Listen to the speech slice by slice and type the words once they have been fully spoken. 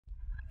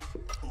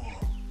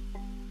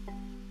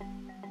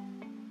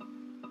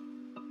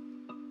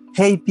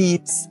Hey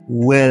peeps,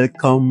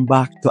 welcome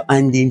back to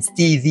Andin's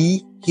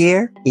TV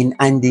here in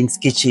Andin's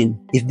Kitchen.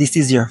 If this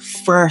is your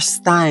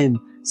first time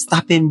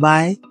stopping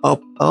by,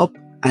 up,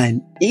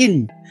 and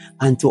in.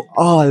 And to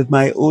all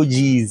my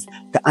OGs,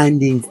 to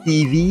Andin's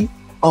TV,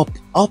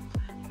 up,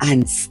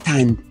 and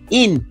stand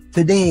in.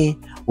 Today,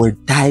 we're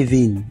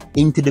diving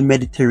into the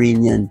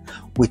Mediterranean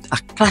with a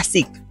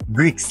classic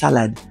Greek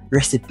salad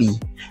recipe.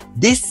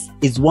 This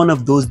is one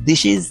of those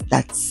dishes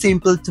that's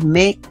simple to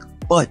make,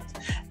 but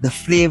the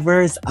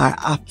flavors are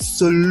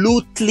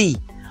absolutely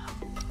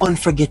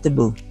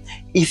unforgettable.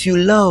 If you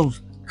love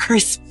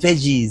crisp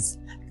veggies,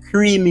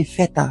 creamy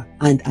feta,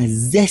 and a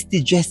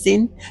zesty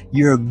dressing,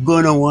 you're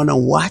gonna wanna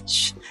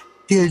watch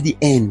till the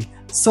end.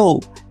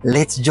 So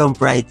let's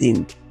jump right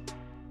in.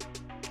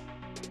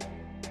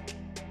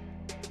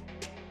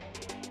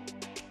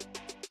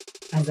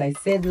 As I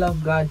said,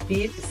 love God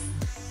peeps,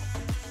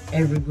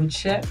 every good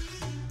chef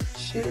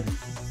should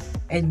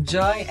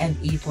enjoy and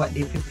eat what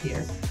they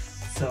prepare.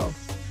 So,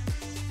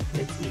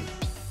 let's eat.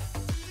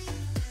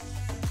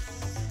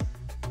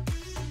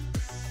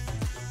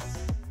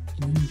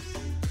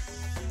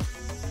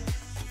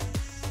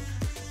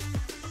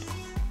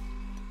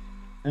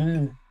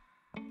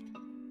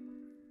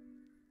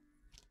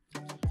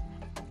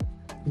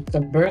 It's a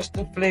burst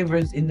of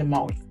flavors in the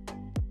mouth.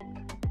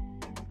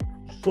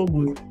 So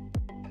good.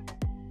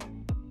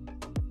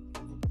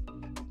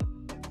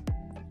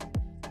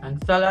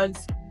 And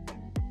salads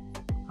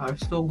are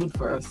so good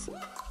for us.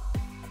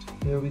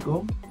 Here we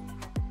go.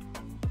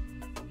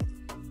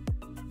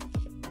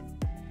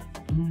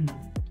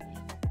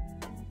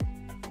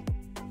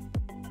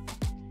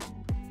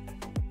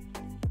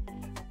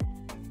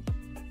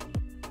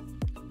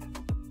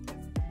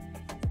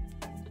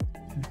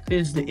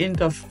 It's the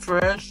hint of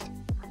fresh,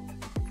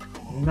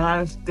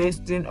 nice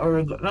tasting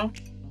oregano.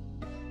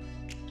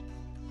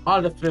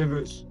 All the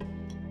flavors.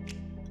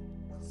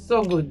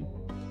 So good.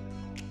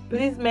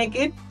 Please make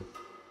it.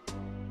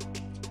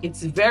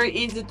 It's very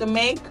easy to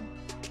make.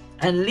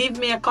 And leave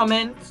me a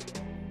comment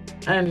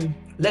and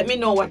let me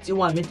know what you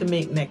want me to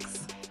make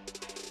next.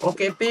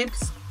 Okay,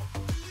 peeps?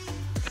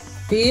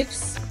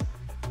 Peeps,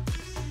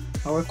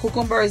 our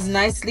cucumber is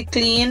nicely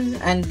clean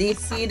and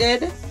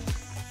de-seeded.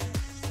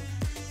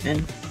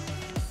 And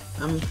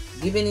I'm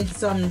giving it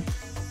some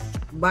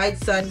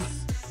bite-sized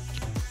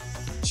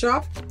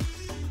chop.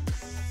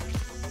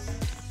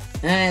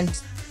 And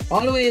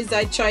always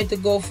I try to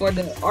go for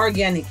the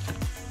organic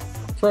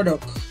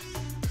product.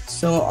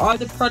 So all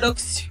the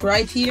products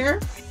right here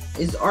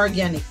is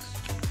organic.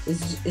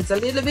 It's a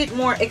little bit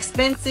more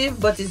expensive,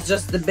 but it's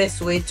just the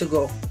best way to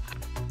go.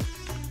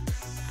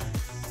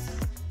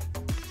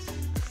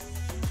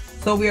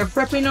 So we are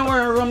prepping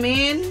our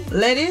romaine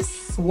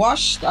lettuce,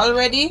 washed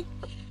already.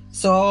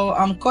 So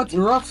I'm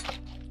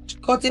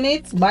cutting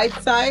it bite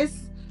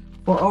size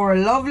for our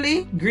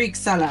lovely Greek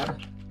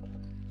salad.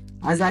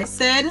 As I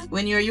said,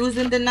 when you're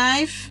using the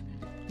knife,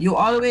 you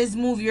always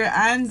move your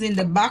hands in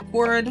the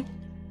backward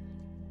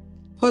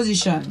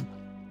position.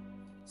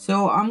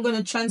 So I'm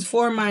gonna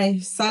transfer my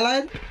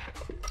salad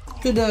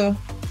to the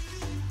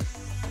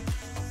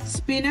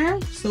spinner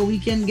so we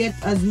can get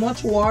as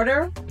much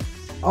water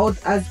out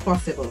as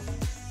possible.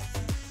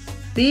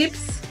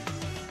 Peeps,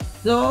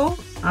 so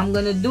I'm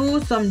gonna do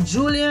some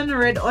julienne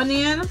red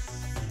onion,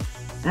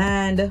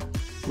 and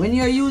when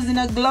you're using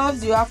a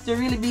gloves you have to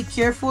really be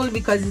careful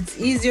because it's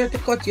easier to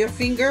cut your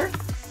finger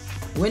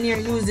when you're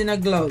using a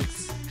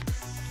gloves.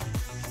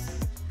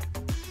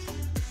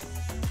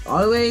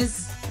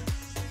 Always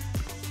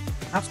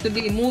have to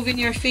be moving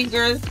your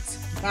fingers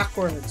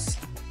backwards.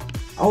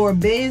 Our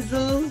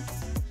basil,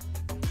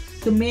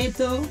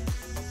 tomato,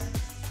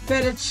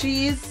 feta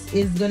cheese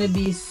is gonna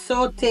be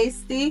so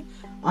tasty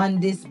on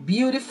this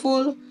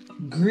beautiful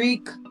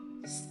Greek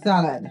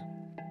salad.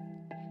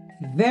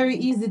 Very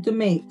easy to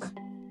make.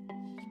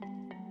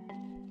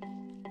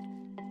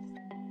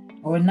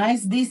 Our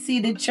nice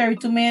de-seeded cherry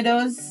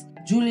tomatoes,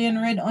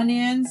 julienne red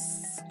onions,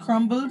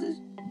 crumbled,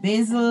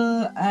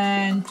 basil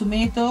and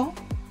tomato,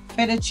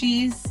 feta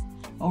cheese,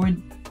 our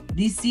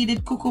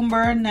de-seeded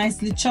cucumber,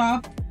 nicely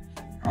chopped,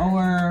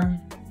 our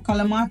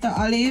Kalamata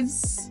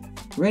olives,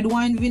 red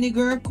wine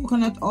vinegar,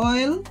 coconut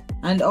oil,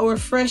 and our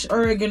fresh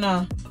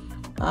oregano,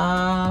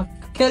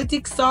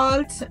 Celtic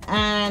salt,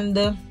 and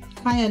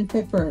cayenne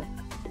pepper.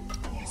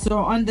 So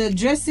on the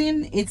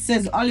dressing, it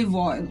says olive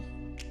oil.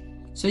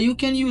 So you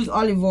can use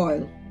olive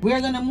oil.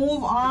 We're gonna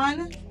move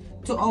on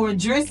to our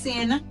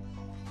dressing,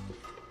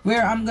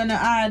 where I'm gonna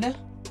add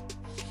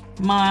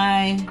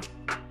my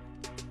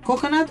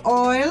coconut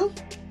oil,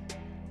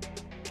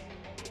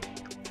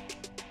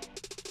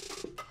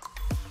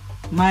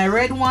 my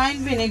red wine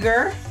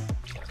vinegar,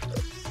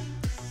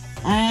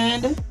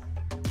 and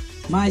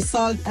my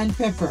salt and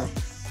pepper.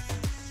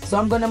 So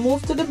I'm gonna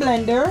move to the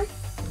blender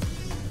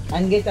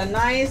and get a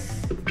nice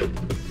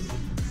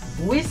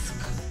whisk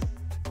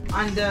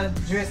on the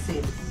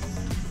dressing.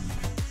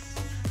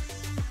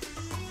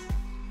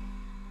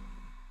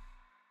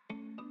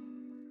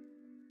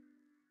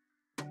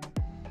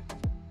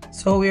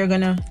 So we are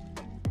gonna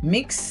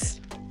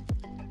mix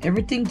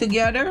everything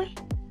together,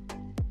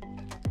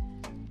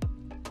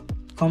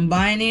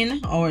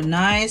 combining our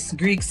nice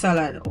Greek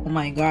salad. Oh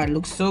my God,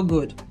 looks so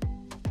good.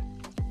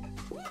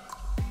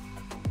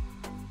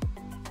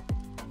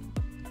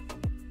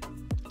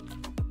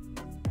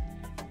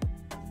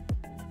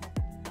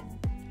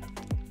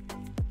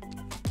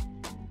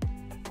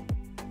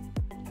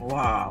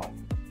 Wow.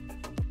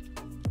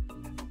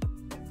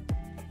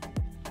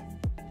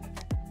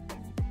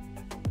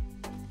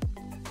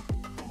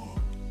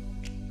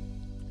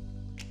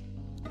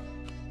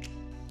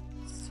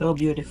 So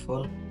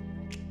beautiful.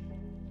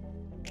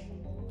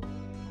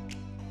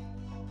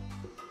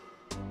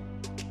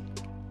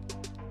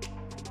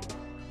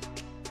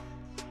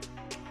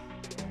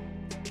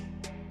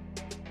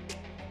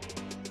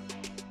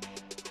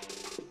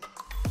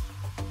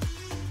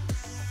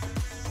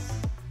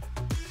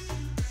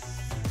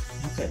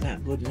 Look at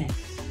that goodness.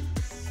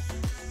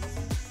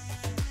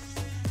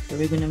 So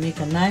we're gonna make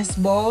a nice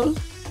bowl.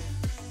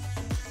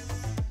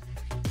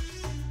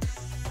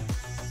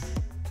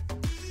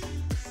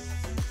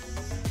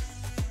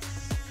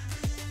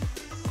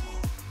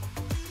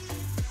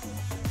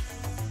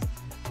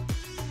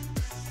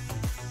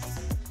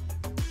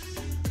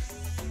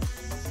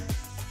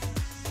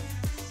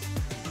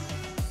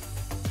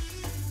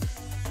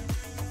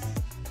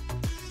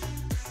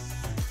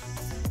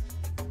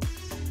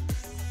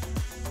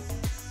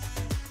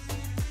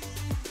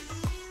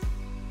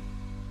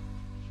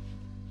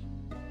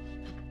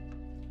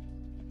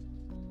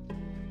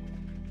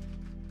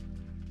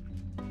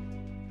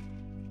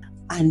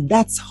 And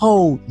that's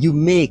how you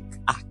make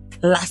a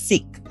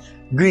classic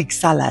Greek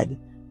salad.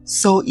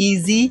 So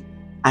easy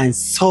and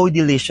so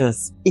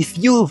delicious. If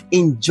you've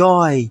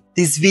enjoyed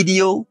this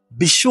video,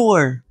 be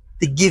sure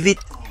to give it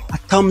a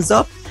thumbs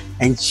up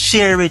and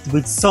share it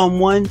with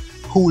someone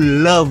who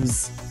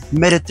loves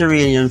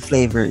Mediterranean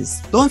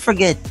flavors. Don't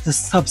forget to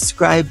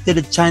subscribe to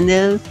the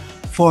channel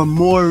for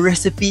more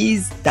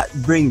recipes that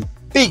bring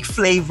big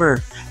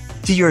flavor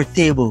to your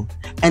table.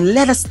 And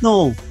let us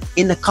know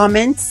in the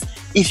comments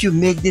if you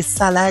make this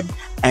salad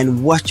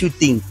and what you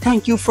think.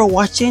 Thank you for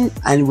watching,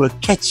 and we'll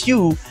catch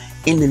you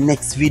in the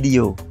next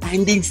video.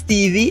 Andins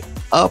TV,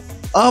 up,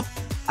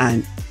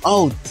 and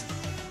out.